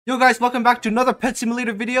Yo guys, welcome back to another Pet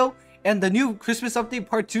Simulator video, and the new Christmas update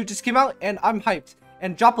part 2 just came out and I'm hyped.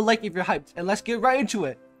 And drop a like if you're hyped, and let's get right into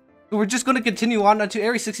it. So we're just going to continue on to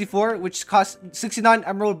Area 64, which costs 69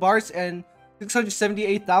 emerald bars and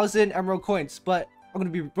 678,000 emerald coins. But I'm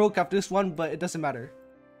going to be broke after this one, but it doesn't matter.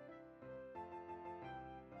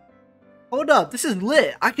 Hold up, this is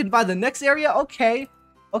lit. I can buy the next area? Okay,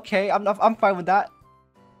 I'm fine with that.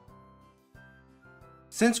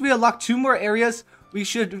 Since we unlocked 2 more areas, we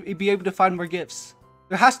should be able to find more gifts.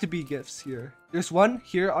 There has to be gifts here. There's one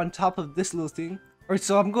here on top of this little thing. Alright,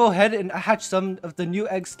 so I'm gonna go ahead and hatch some of the new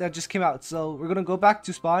eggs that just came out. So we're gonna go back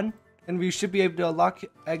to spawn, and we should be able to unlock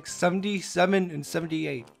eggs 77 and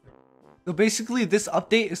 78. So basically, this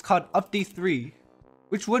update is called Update 3.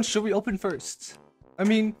 Which one should we open first? I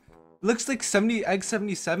mean, looks like egg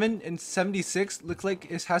 77 and 76 looks like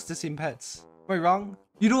it has the same pets. Am I wrong?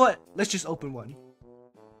 You know what? Let's just open one.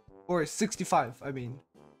 Or 65, I mean.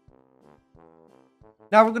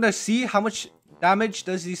 Now we're gonna see how much damage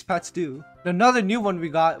does these pets do. Another new one we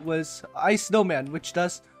got was Ice Snowman, which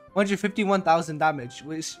does 151,000 damage,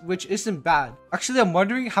 which isn't bad. Actually, I'm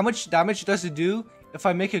wondering how much damage does it do if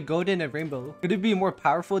I make a golden and rainbow. Could it be more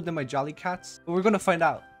powerful than my Jolly Cats? But we're gonna find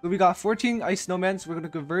out. So we got 14 Ice Snowmans. We're gonna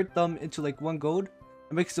convert them into like 1 gold.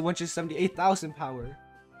 It makes it 178,000 power.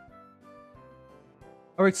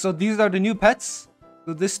 Alright, so these are the new pets.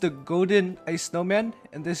 So this is the golden ice snowman,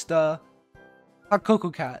 and this is the hot cocoa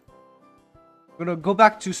cat. We're gonna go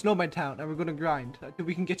back to Snowman Town, and we're gonna grind until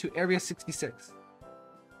we can get to Area 66.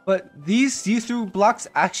 But these see-through blocks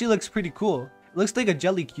actually looks pretty cool. It looks like a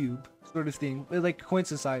jelly cube sort of thing with like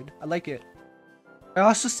coins inside. I like it. I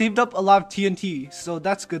also saved up a lot of TNT, so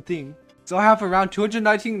that's a good thing. So I have around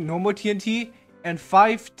 219 normal TNT and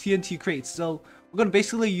 5 TNT crates. So we're going to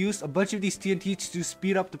basically use a bunch of these TNTs to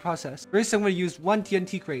speed up the process. First, I'm going to use 1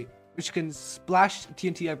 TNT crate, which can splash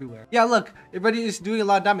TNT everywhere. Yeah, look, it already is doing a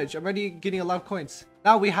lot of damage. I'm already getting a lot of coins.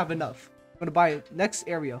 Now we have enough. I'm going to buy next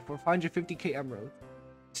area for 550k emerald.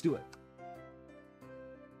 Let's do it.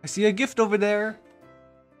 I see a gift over there.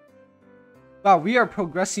 Wow, we are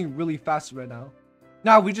progressing really fast right now.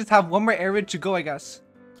 Now we just have 1 more area to go, I guess.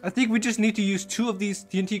 I think we just need to use 2 of these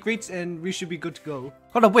TNT crates and we should be good to go.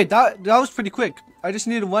 Hold up, wait, that was pretty quick. I just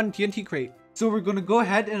needed 1 TNT crate. So we're gonna go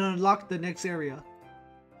ahead and unlock the next area.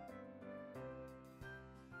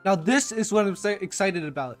 Now this is what I'm excited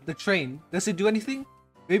about. The train. Does it do anything?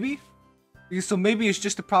 Maybe? So maybe it's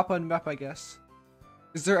just a prop on the map, I guess.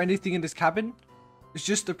 Is there anything in this cabin? It's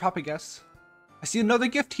just a prop, I guess. I see another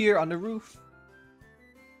gift here on the roof.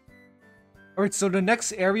 Alright, so the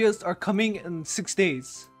next areas are coming in 6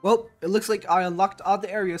 days. Well, it looks like I unlocked all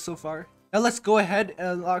the areas so far. Now let's go ahead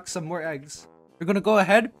and unlock some more eggs. We're gonna go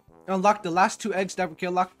ahead and unlock the last 2 eggs that we can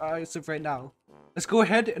unlock as of right now. Let's go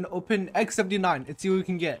ahead and open egg 79 and see what we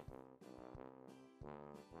can get.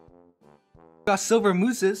 We got silver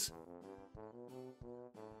mooses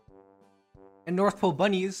and North Pole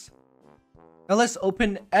bunnies. Now let's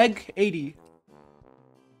open egg 80.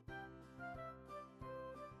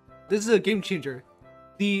 This is a game changer.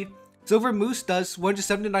 The silver moose does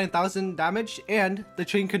 179,000 damage, and the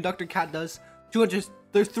train conductor cat does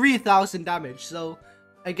 203,000 damage. So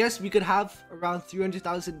I guess we could have around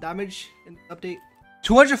 300,000 damage in the update.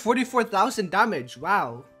 244,000 damage.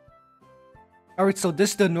 Wow. Alright, so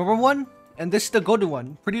this is the normal one, and this is the golden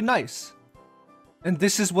one. Pretty nice. And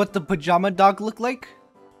this is what the pajama dog looked like.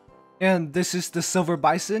 And this is the silver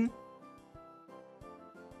bison.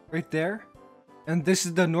 Right there. And this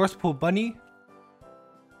is the North Pole bunny.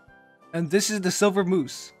 And this is the silver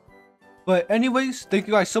moose. But anyways, thank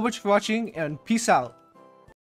you guys so much for watching, and peace out.